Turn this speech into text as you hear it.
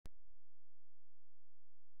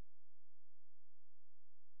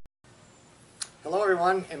Hello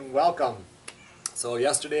everyone and welcome. So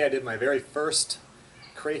yesterday I did my very first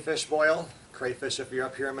crayfish boil. Crayfish if you're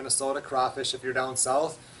up here in Minnesota, crawfish if you're down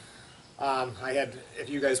south. If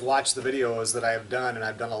you guys watch the videos that I've done, and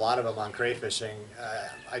I've done a lot of them on crayfishing,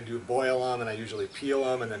 I do boil them and I usually peel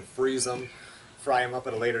them and then freeze them, fry them up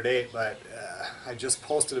at a later date, but I just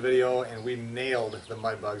posted a video and we nailed the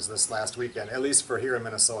mud bugs this last weekend, at least for here in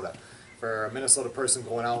Minnesota. For a Minnesota person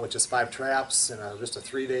going out with just 5 traps and just a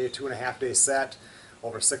 3-day, 2.5 day set,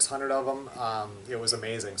 over 600 of them, it was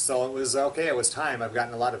amazing. So it was okay, it was time. I've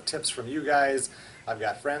gotten a lot of tips from you guys. I've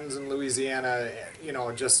got friends in Louisiana, you know,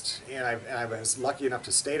 and I was lucky enough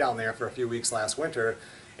to stay down there for a few weeks last winter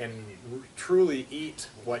and truly eat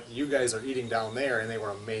what you guys are eating down there, and they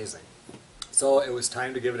were amazing. So it was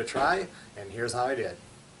time to give it a try, and here's how I did.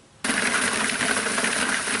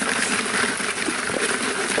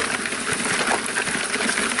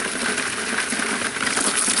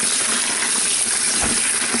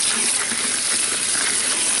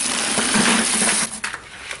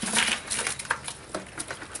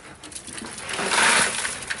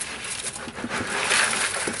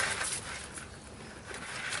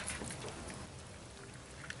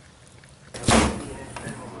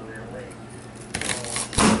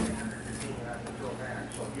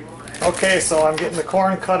 Okay, so I'm getting the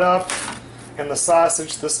corn cut up and the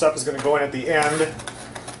sausage. This stuff is going to go in at the end.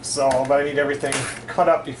 So, but I need everything cut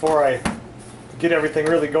up before I get everything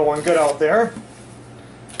really going good out there.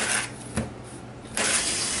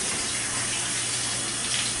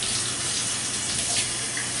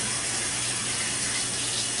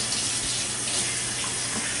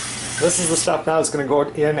 This is the stuff now that's going to go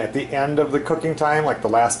in at the end of the cooking time, like the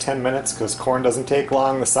last 10 minutes, because corn doesn't take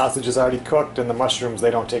long, the sausage is already cooked, and the mushrooms, they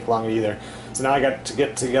don't take long either. So now I got to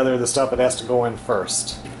get together the stuff that has to go in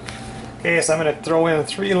first. Okay, so I'm going to throw in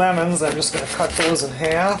 3 lemons. I'm just going to cut those in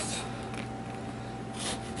half.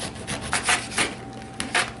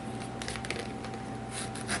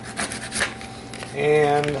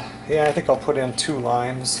 And yeah, I think I'll put in 2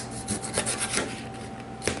 limes.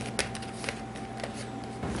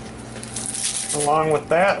 Along with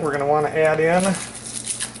that, we're going to want to add in a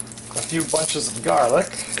few bunches of garlic.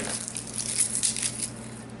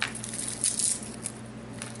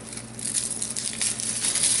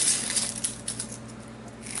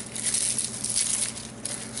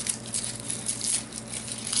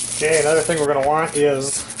 Okay, another thing we're going to want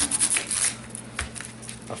is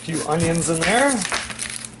a few onions in there.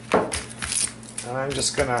 And I'm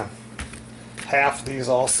just going to half these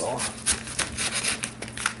also.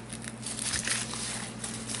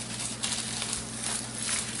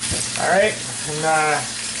 Alright, and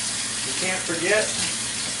you can't forget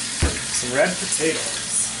some red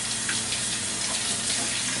potatoes.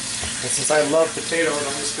 And since I love potatoes,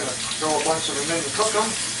 I'm just going to throw a bunch of them in and cook them,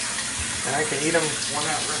 and I can eat them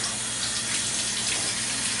whenever.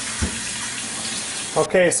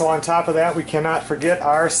 Okay, so on top of that, we cannot forget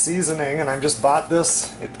our seasoning, and I just bought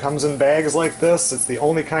this. It comes in bags like this. It's the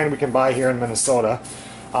only kind we can buy here in Minnesota.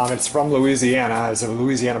 It's from Louisiana. It's a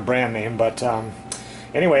Louisiana brand name, but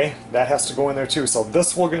anyway, that has to go in there too. So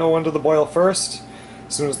this will go into the boil first.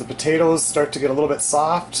 As soon as the potatoes start to get a little bit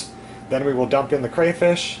soft, then we will dump in the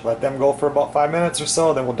crayfish, let them go for about 5 minutes or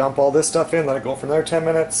so, then we'll dump all this stuff in, let it go for another 10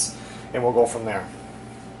 minutes, and we'll go from there.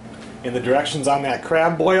 In the directions on that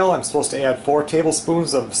crab boil, I'm supposed to add 4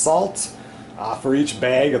 tablespoons of salt for each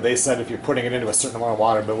bag. They said if you're putting it into a certain amount of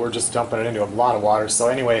water, but we're just dumping it into a lot of water. So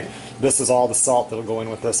anyway, this is all the salt that'll go in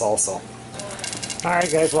with this also.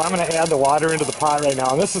 Alright guys, well I'm going to add the water into the pot right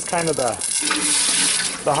now, and this is kind of the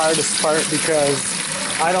hardest part, because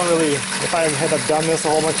I don't really, if I had done this a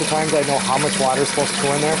whole bunch of times, I'd know how much water is supposed to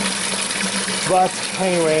go in there. But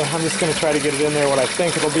anyway, I'm just going to try to get it in there what I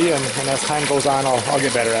think it'll be, and as time goes on I'll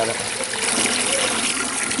get better at it.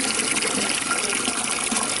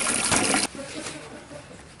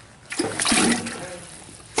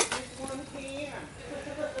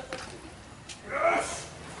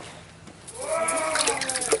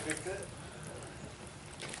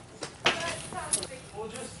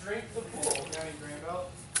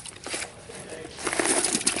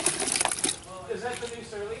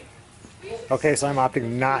 Okay, so I'm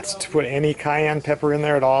opting not to put any cayenne pepper in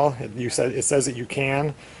there at all. It says that you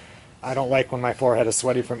can. I don't like when my forehead is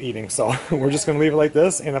sweaty from eating, so we're just going to leave it like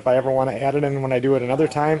this, and if I ever want to add it in when I do it another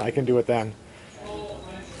time, I can do it then.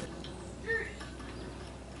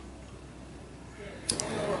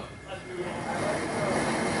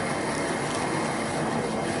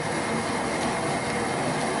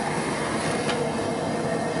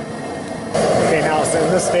 So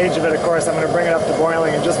in this stage of it, of course, I'm going to bring it up to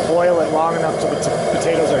boiling and just boil it long enough till the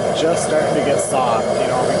potatoes are just starting to get soft, you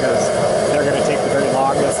know, because they're going to take the very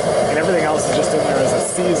longest, and everything else is just in there as a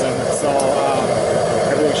season. So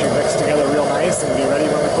everything should mix together real nice and be ready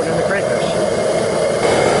when we put in the crayfish.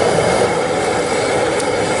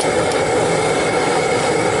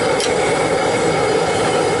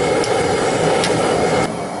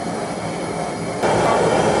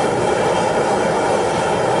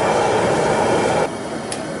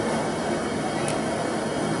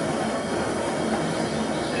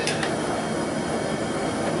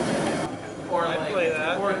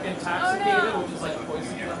 Or intoxicated, which is like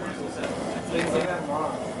poison.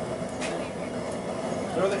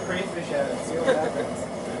 Throw the crayfish at it, see what happens.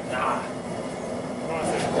 Nah. I want to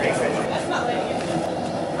say crayfish. That's not letting it.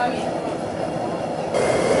 I mean,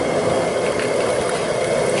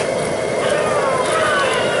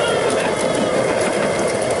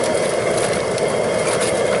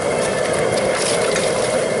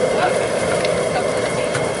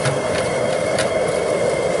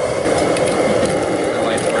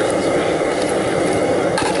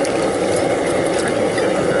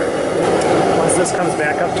 This comes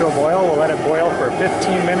back up to a boil. We'll let it boil for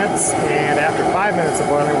 15 minutes, and after 5 minutes of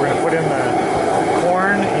boiling, we're going to put in the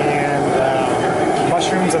corn and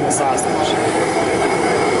mushrooms and the sausage.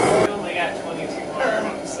 I only got 22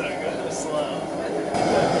 more, so go slow.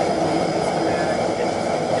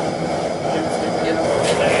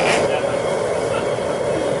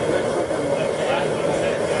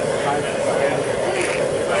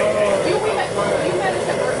 you met us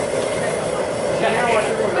at work.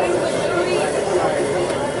 But it was like literally.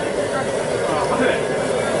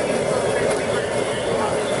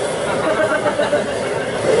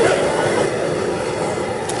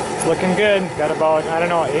 It's looking good. Got about, I don't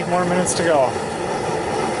know, 8 more minutes to go.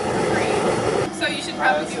 So you should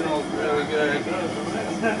probably do it. Smells really good.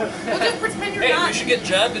 Well, just pretend you're Hey, not. we should get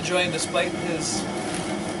John to join despite his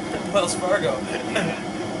Wells Fargo.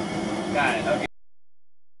 Got it, okay.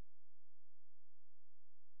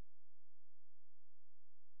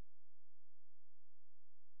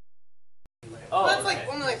 Well, that's like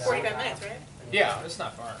only like 45 minutes, right? Yeah, it's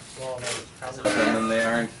not far. And then they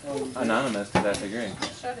aren't anonymous to that degree.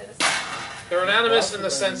 Shut it. They're anonymous in the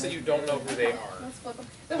sense that you don't know who they are. Let's flip them.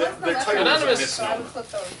 That's Anonymous. So I would flip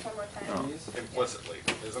those one more time. Implicitly,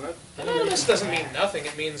 isn't it? Anonymous doesn't mean nothing,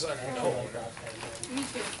 it means unknown. Me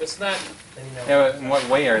too. It's not, Yeah, but in what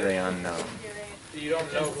way are they unknown? You're right. you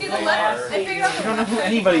don't know who See, they the left, are. I figured out You the don't know who left.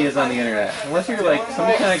 anybody is on the internet. Unless you're like some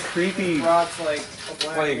kind of creepy... Brock's like a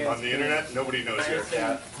black Like, man. On the internet, nobody knows you're a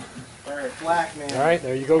cat. Alright, black man. All right,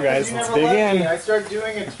 there you go, guys. You Let's never dig let me. in. I start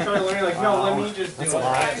doing it to try to learn, like, no, let me just do That's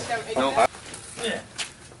it. a lot. No.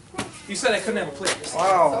 You said I couldn't have a plate.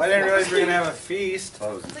 Wow, I didn't realize we were gonna have a feast. That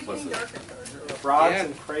was It's like getting implicit. darker. Frogs Yeah.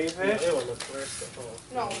 and crayfish.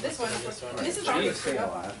 No, this one. This is already screwed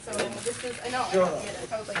up. So this is. I know. I don't get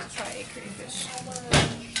it. I would like to try a crayfish.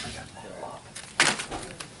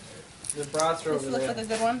 The brats are This over looks there. like a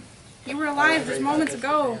good one. You were alive just moments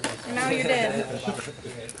ago, and now you're dead.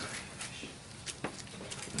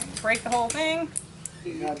 Break the whole thing.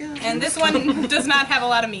 And this one does not have a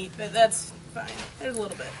lot of meat, but that's fine. There's a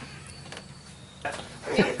little bit.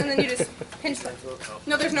 Yep, and then you just pinch them.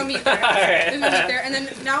 No, there's no meat there. There's no meat there. And then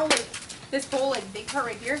now, like, this whole like big part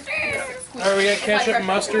right here. You just, like, squeeze. Alright, we got Apply ketchup, pressure.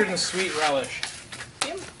 mustard, and sweet relish.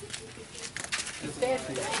 Yep.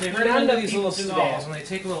 They run into these little stalls and they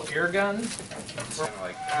take a little air gun.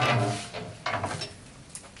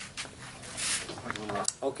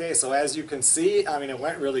 Okay, so as you can see, I mean, it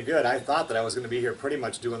went really good. I thought that I was going to be here pretty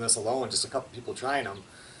much doing this alone, just a couple people trying them.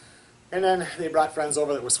 And then they brought friends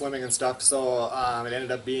over that were swimming and stuff, so it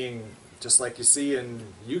ended up being just like you see in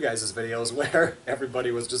you guys' videos where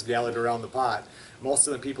everybody was just gathered around the pot. Most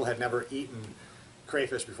of the people had never eaten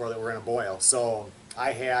crayfish before that were in a boil. So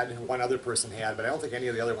I had, one other person had, but I don't think any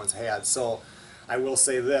of the other ones had. So I will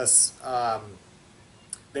say this,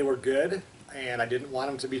 they were good, and I didn't want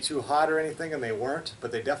them to be too hot or anything, and they weren't,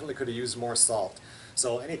 but they definitely could have used more salt.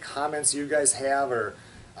 So any comments you guys have, or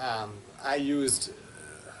I used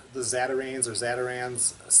the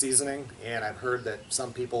Zatarain's seasoning, and I've heard that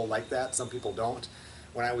some people like that, some people don't.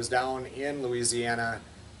 When I was down in Louisiana,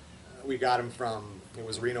 we got them from, it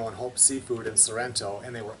was Reno and Hope Seafood in Sorrento,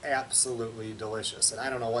 and they were absolutely delicious. And I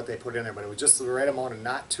don't know what they put in there, but it was just the right amount and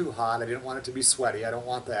not too hot. I didn't want it to be sweaty. I don't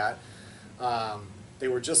want that. They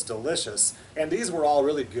were just delicious. And these were all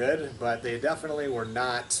really good, but they definitely were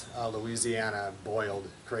not Louisiana boiled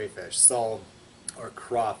crayfish, so, or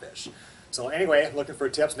crawfish. So anyway, looking for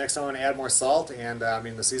tips. Next time I'm going to add more salt, and I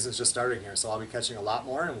mean, the season's just starting here, so I'll be catching a lot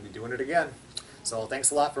more, and we'll be doing it again. So thanks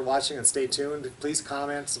a lot for watching, and stay tuned. Please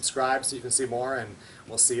comment, subscribe so you can see more, and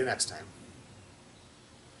we'll see you next time.